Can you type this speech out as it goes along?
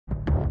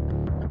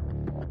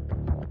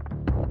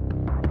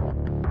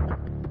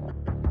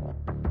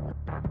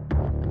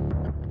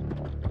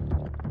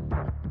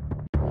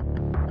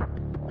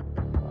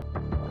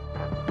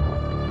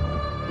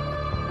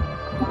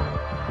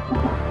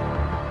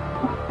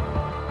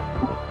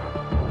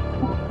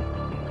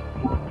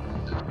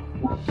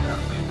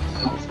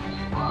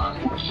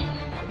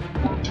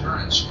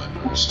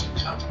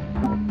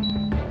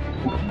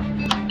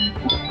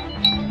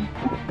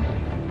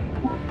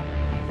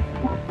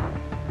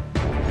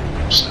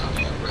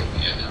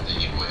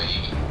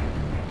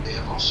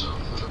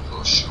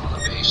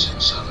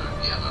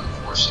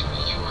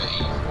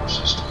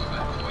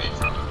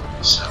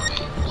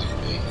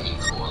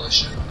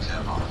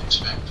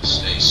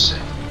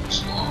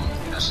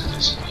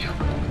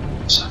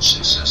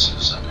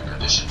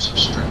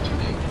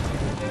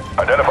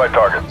Identify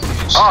target.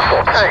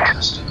 Hostile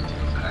tank.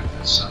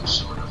 Some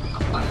sort of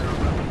higher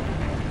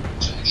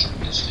projection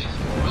is taking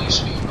place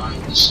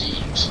behind the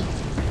scenes.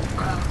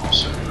 Barak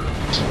also proved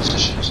his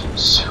positions in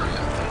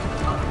Syria,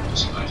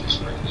 despite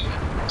Israeli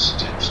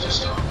attempts to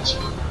stop his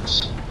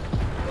movements.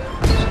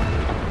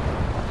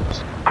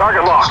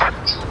 Target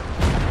locked.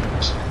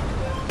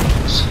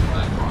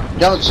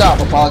 Don't stop,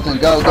 Napolitan.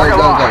 Go, go, go,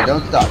 go.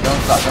 Don't stop,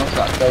 don't stop, don't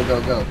stop. Go,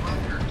 go, go.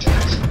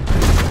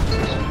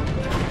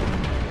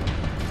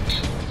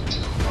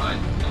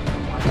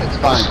 It's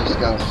fine, just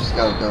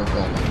go, go,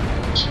 go.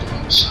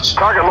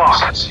 Target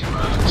locked.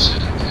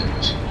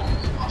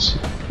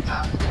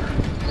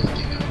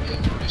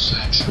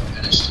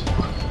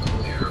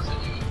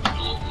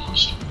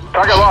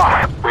 Target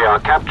locked. We are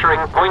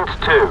capturing point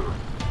 2.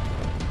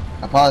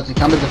 Napolitan,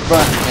 come to the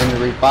front and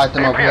revive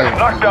them over here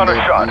knock down a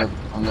shot.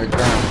 on their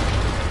ground.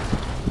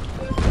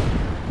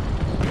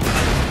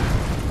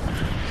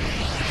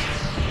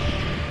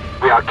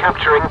 We are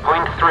capturing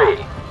point 3.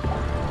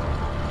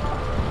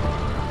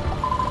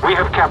 We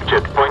have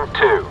captured point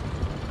 2.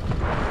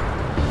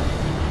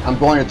 I'm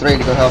going to 3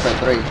 to go help at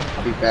 3.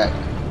 I'll be back.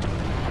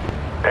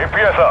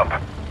 APS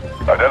up.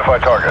 Identify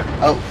target.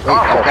 Oh, wait,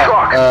 I've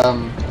got,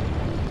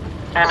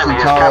 Enemy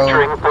is Centauro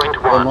capturing point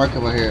or 1.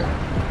 Merkava here.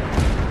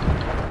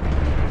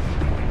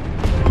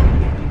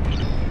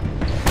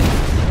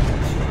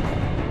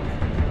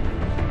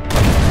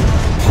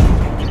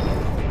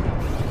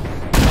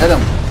 Hit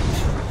him.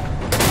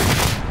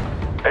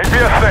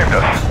 APS saved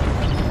us.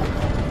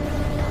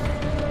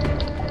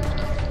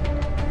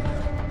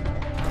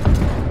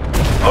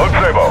 Load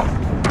Sabo.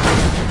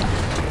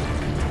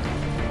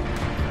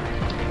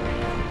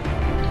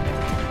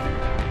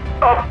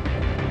 Up.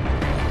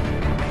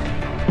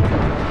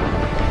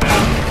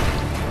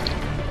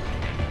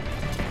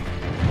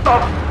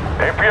 Up.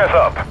 APS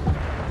up.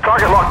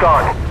 Target locked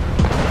on.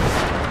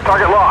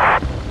 Target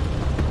lost.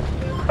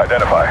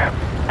 Identify.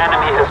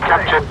 Enemy has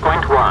captured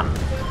point 1.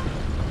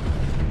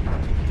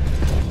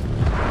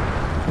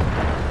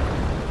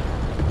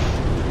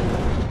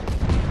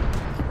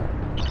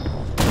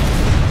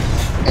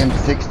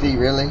 M60,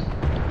 really?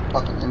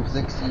 Fucking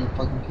M60, you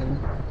fucking kidding me?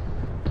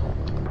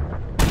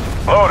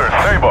 Loader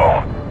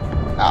Sabo.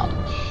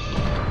 Ouch.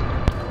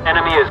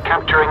 Enemy is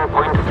capturing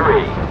point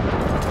 3.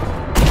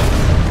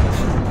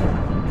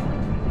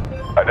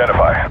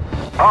 Identify.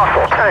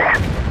 Hostile tank.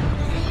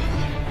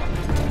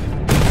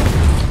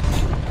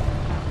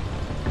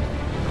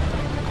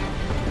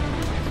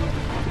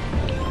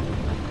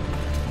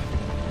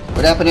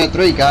 What happened at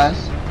 3, guys?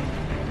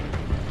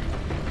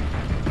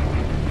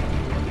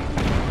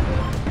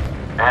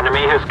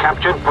 Enemy has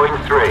captured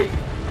point 3.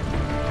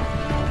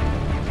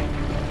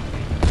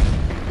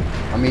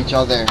 I'll meet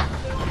y'all there.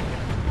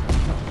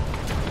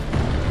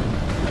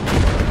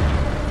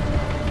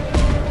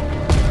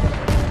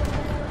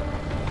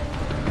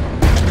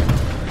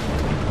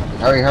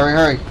 Hurry, hurry,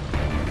 hurry.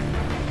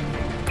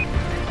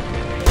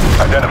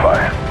 Identify.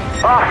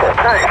 Hostile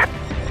tank.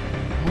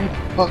 Who the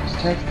fuck's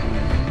texting me?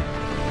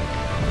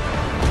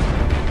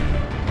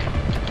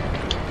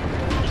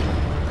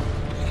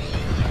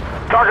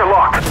 Target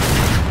locked.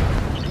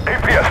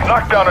 APS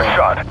knocked down a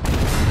shot.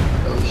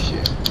 Oh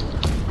shit.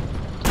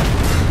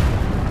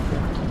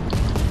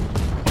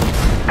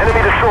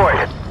 Enemy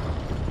destroyed.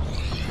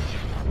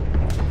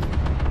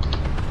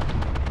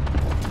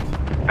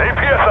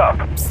 APS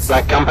up.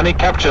 Black Company,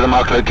 capture the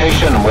marked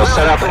location and we'll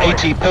set up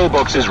 80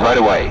 pillboxes right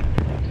away.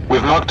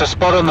 We've marked a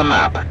spot on the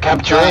map.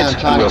 Capture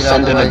it and we'll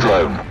send in a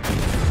drone.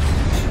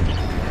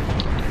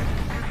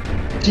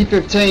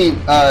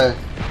 T-15,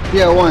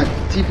 PL1,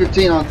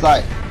 T-15 on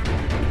site.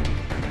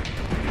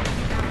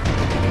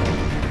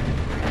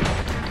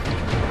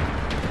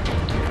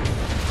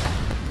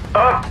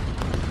 Up.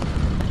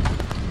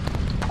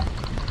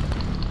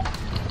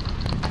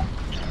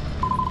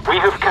 We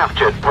have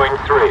captured point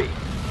 3.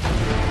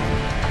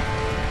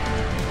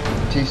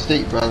 Too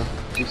steep, brother.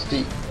 Too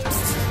steep.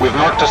 We've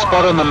marked a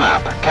spot on the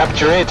map.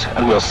 Capture it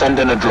and we'll send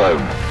in a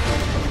drone.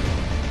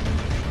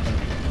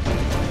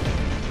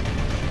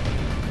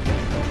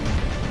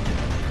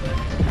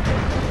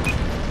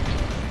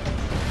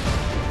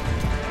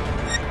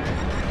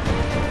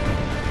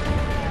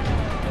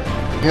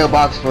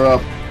 Pillbox for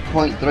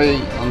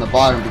 .3 on the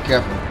bottom. Be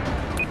careful.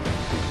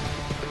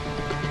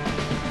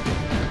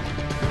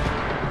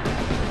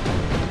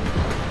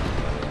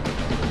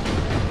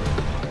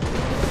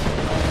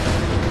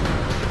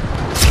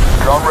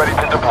 Drone ready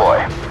to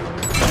deploy.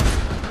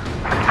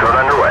 Drone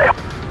underway.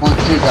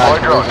 1-2 guys. Deploy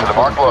drone to the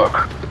marked log.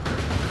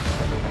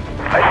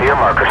 I see your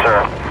marker,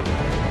 sir.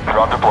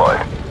 Drone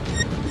deployed.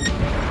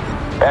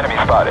 Enemy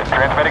spotted.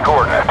 Transmitting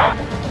coordinates.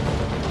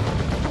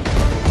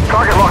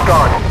 Target locked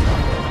on.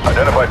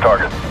 Identify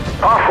target.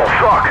 Hostile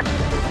struck.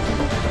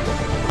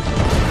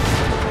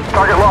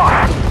 Target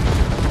lost.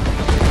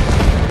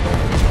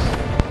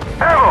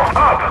 Ammo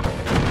up.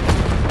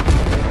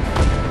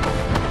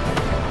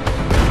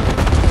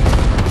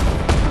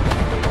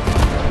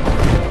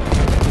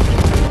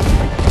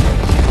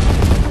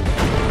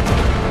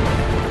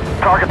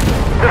 Target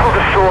missile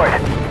destroyed.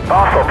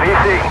 Hostile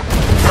PC.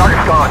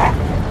 Target's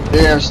gone.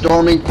 They are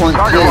storming point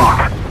Target 2.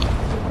 locked.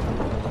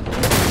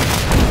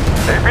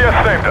 APS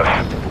saved us.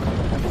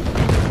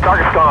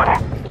 Target's gone.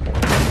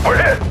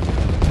 We're hit.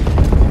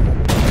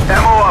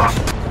 Ammo up.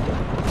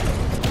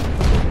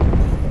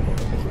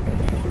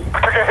 We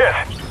took a hit.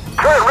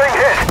 Current ring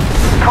hit.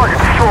 Target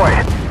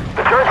destroyed.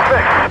 The turn's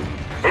fixed.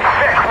 It's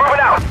fixed.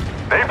 Moving out.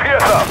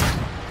 APS up.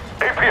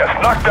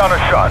 APS knocked down a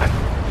shot.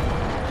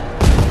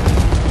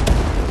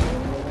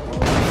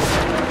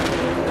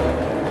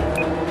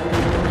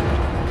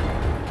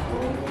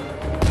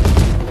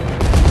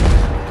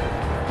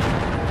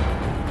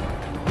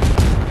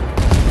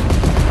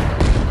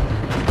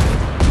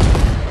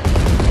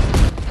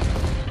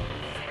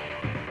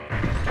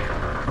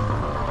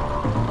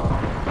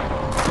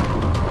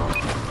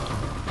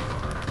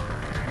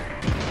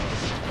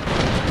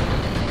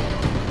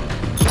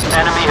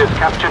 Enemy has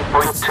captured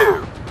point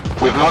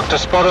 2. We've marked a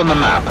spot on the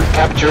map.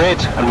 Capture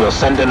it, and we'll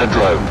send in a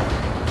drone.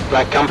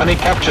 Black Company,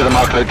 capture the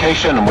marked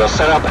location, and we'll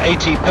set up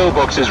 80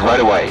 pillboxes right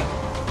away.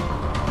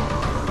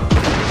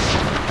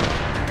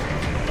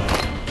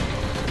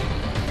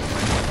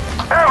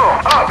 Ammo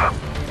up.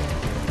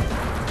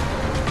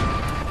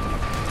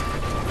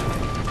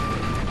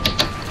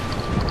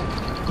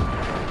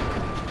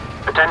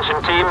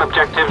 Attention team,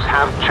 objectives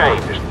have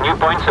changed. New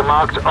points are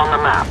marked on the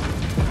map.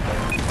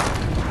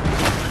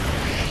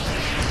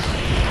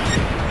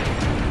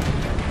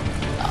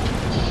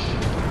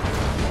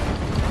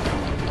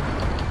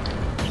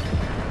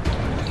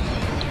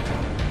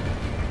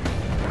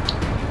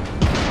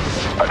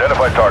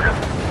 Identify target.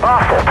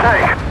 Hostile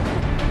tank.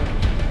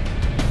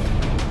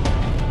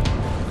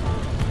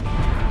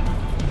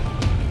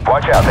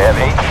 Watch out, they have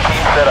 18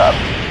 teams set up.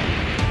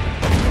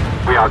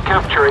 We are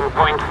capturing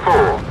point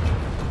 4.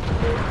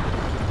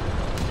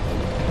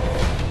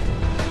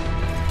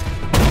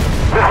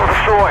 Missile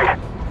destroyed.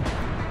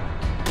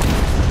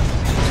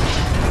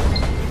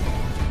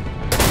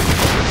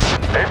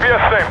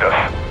 APS saved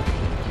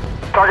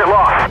us. Target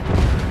lost.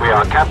 We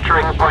are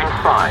capturing point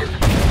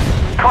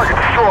 5. Target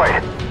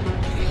destroyed.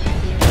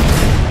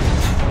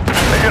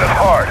 They hit us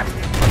hard.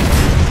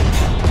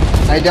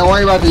 Hey, don't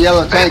worry about the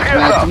yellow tanks, APS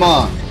man. up. Come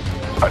on.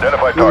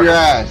 Identify Move your target.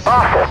 ass.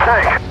 Hostile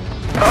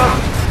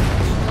tank.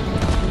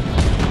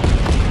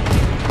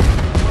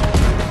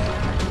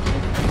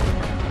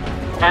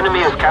 Enemy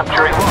is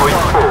capturing point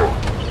 4.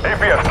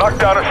 APS knocked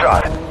down a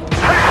shot.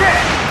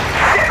 Shit!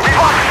 Shit! We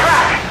lost the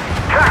track!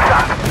 Track's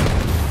up!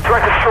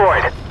 Threat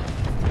destroyed.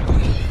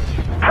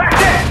 Track's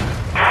hit!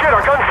 Shit,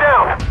 our gun's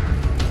down!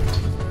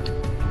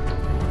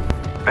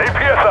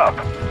 APS up.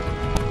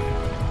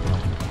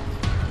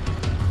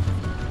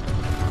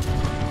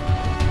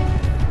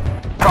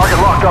 Target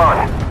locked on.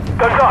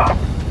 Guns up!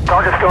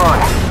 Target's gone.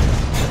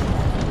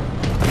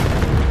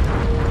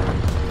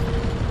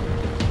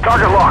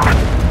 Target locked.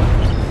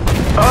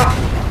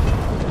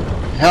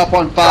 Help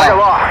on Target fire.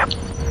 lost.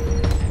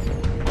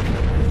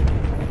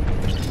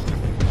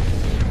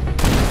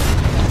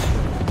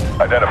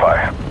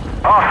 Identify.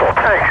 Hostile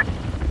tank.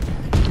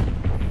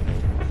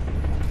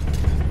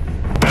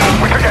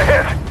 We took a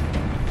hit.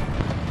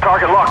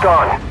 Target locked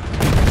on.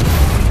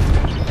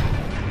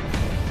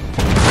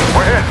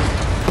 We're hit.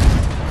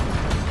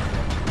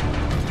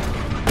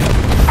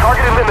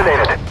 Target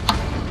eliminated.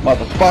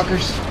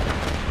 Motherfuckers.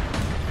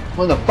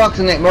 What the fuck's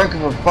in that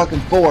Merkava fucking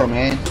 4,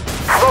 man?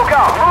 Smoke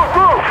out. Move,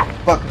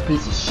 move! Fucking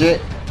piece of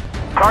shit.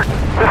 Target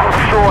missile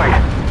destroyed.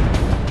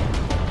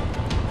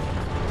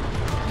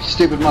 You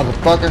stupid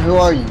motherfucker. Who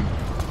are you?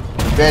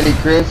 Betty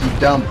Chris, you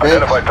dumb bitch.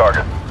 Identify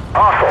target.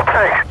 Hostile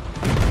tank.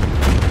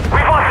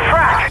 We've lost the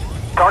track.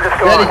 Target's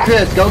gone. Betty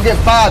Chris, go get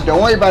 5.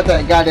 Don't worry about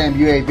that goddamn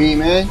UAV,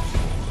 man.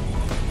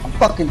 I'm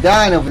fucking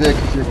dying over there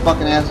because your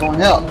fucking ass won't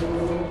help.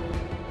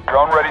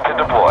 Drone ready to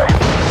deploy.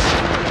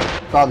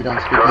 Probably don't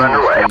speak Drone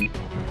underway. English.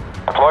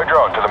 Steve. Deploy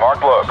drone to the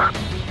marked look.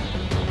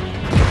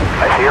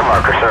 I see your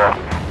marker, sir.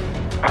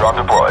 Drone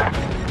deployed.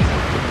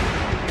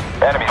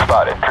 Enemy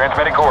spotted.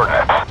 Transmitting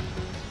coordinates.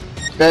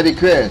 Betty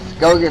Chris,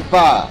 go get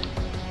 5.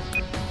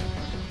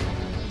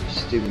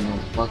 Stupid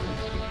motherfucker.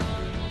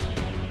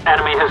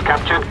 Enemy has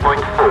captured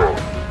point 4.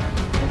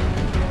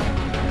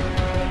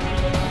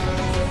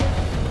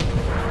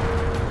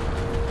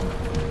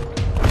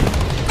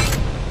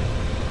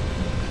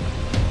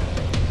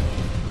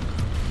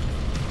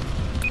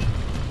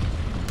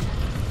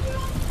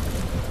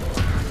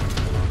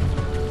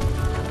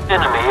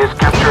 Enemy is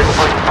capturing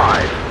point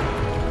 5.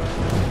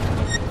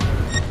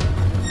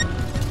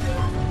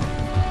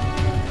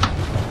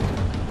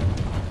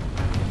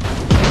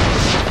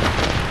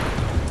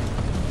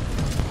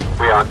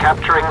 We are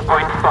capturing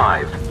point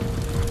 5.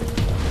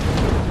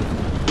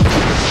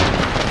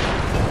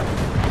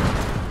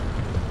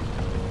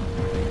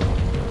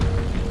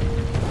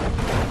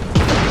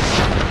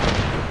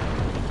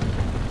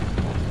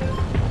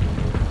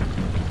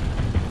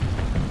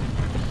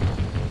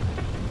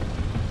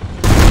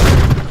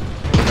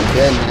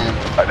 Dead,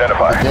 man.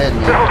 Identify. Dead,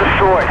 man. Missile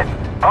destroyed.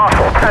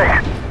 Hostile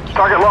tank.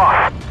 Target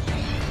lost.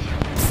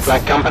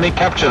 Black Company,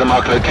 capture the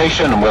marked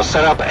location, and we'll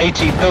set up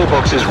 80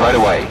 pillboxes right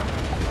away.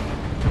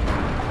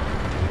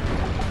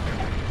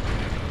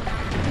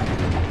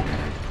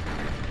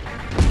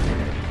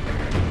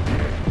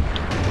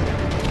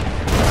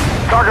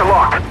 Target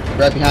locked.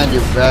 Right behind you,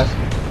 Brass.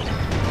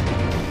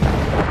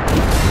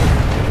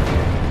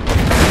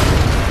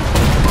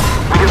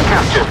 We have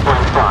captured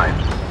point 5.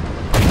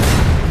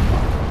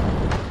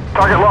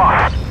 Target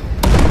lost.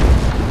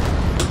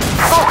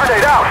 Smoke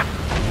grenade out!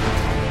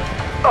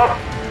 Up!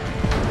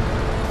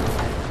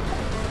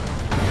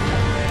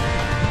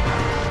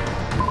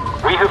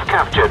 We have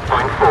captured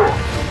point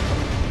 4.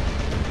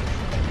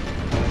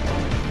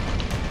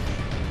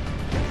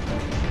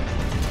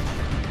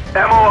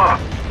 Ammo up!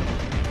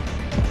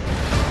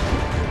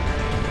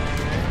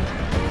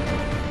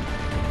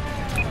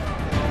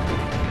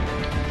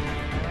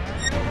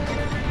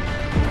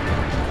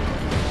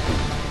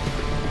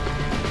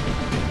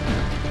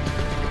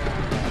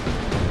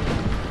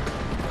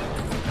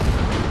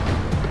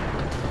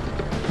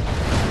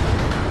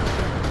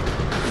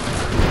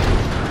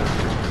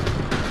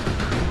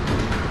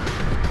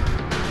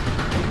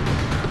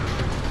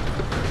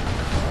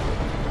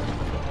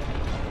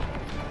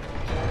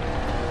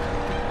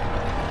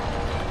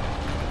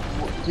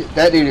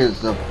 That dude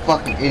is a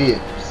fucking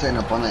idiot sitting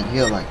up on that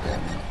hill like that,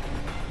 man.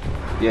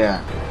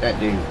 Yeah, that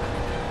dude.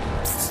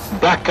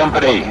 Black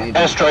Company,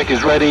 airstrike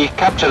is ready.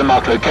 Capture the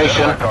marked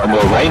location and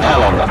we'll rain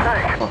hell on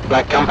them.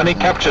 Black Company,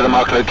 capture the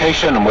marked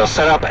location and we'll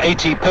set up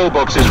 80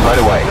 pillboxes right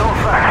away.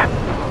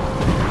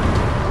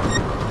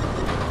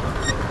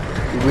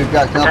 We've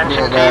got company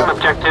Attention team,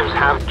 objectives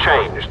have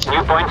changed.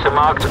 New points are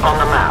marked on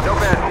the map.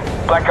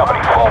 Black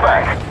Company, fall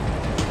back.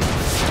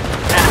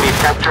 Enemy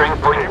capturing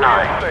point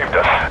 9. Saved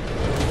us.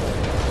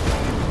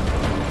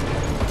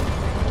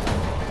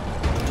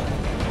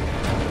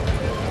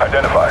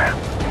 Identify.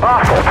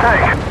 Hostile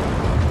tank.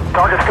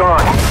 Target's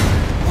gone.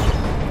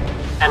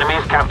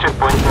 Enemies captured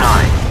point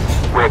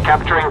 9. We're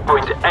capturing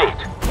point 8.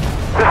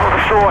 This was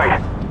destroyed.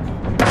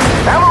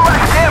 Ammo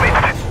rack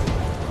damaged.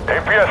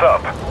 APS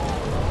up.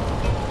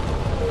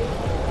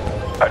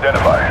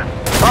 Identify.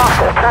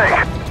 Hostile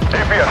tank.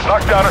 APS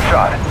knocked down a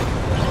shot.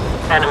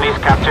 Enemies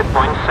captured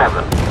point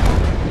 7.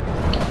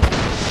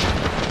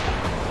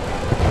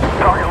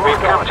 We've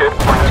captured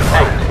point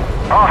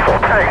 8. Hostile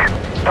tank.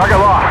 Target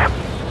lost.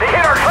 They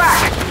hit our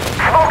track!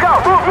 Smoke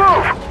out! Move,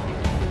 move!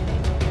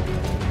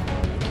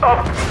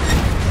 Up!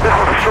 This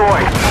was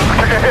destroyed.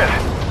 Took a hit.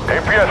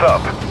 APS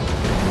up.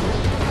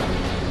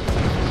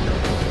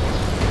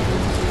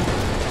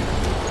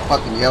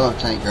 fucking yellow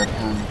tank right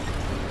behind me.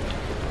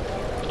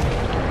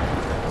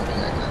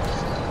 Okay, I got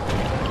this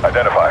guy.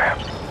 Identify.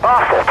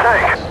 Hostile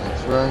tank!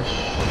 Let's rush.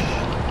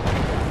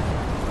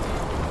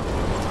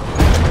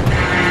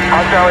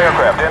 Hostile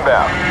aircraft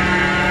inbound.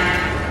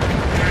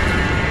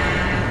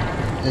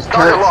 His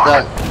turret's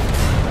stuck.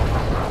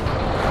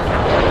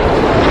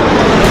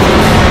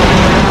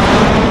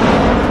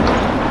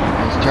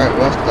 His turret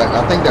was stuck.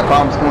 I think that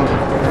bomb's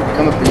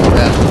coming for you,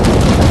 man.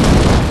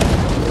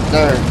 Yes,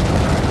 sir.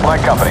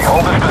 Black Company,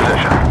 hold this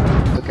position.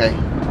 Okay.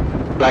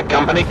 Black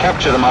Company,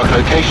 capture the marked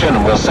location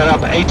and we'll set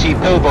up 80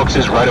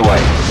 pillboxes right away.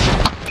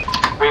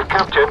 We've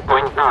captured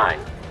point 9.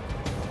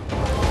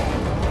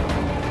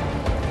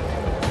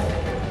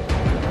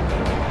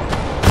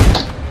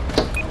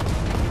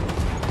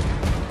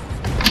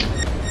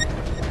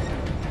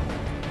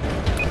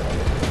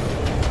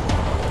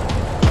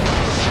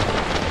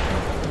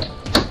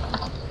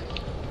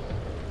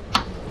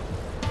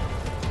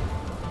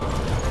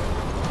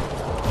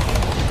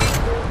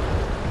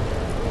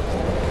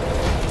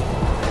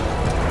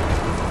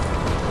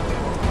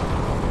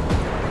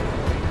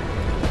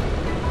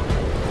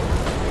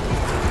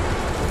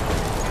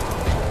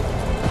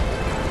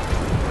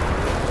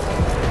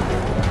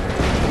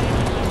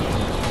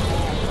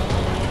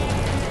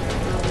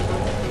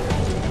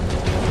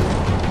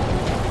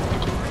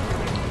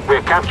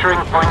 We're capturing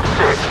point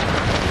 6.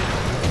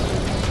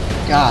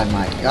 God,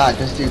 my God,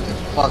 this dude's a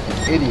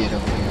fucking idiot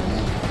over here,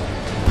 man.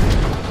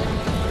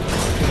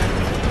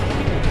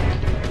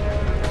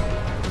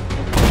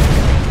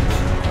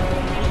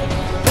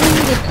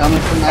 They're coming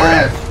from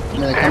that.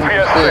 They're coming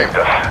APS from saved 6.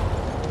 us.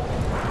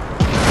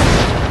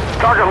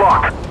 Target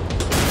locked.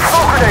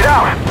 Smoke grenade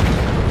out!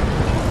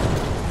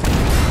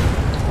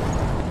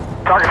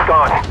 Target's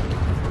gone.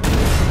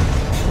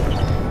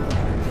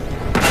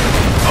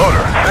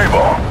 Loader,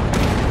 Sable.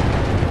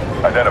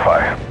 Identify.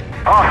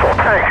 Hostile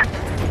tank.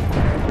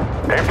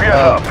 APS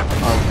Oh, up. okay,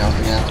 I was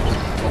gonna have to put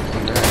the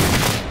fucking there.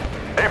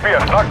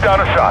 APS knocked down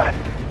a shot.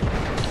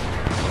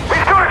 We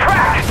stood a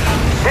track!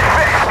 It's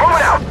fixed.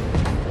 Moving out.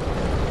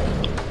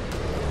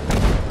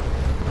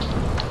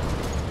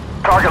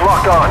 Target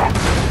locked on.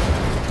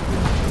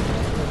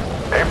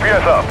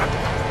 APS up.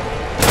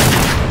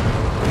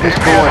 Push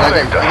forward.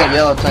 I got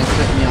yellow tank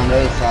sitting me on the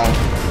other side.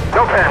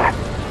 No pen.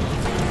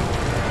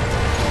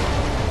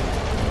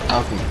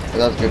 Okay, well,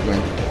 that was a good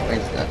win.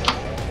 Thanks, guys.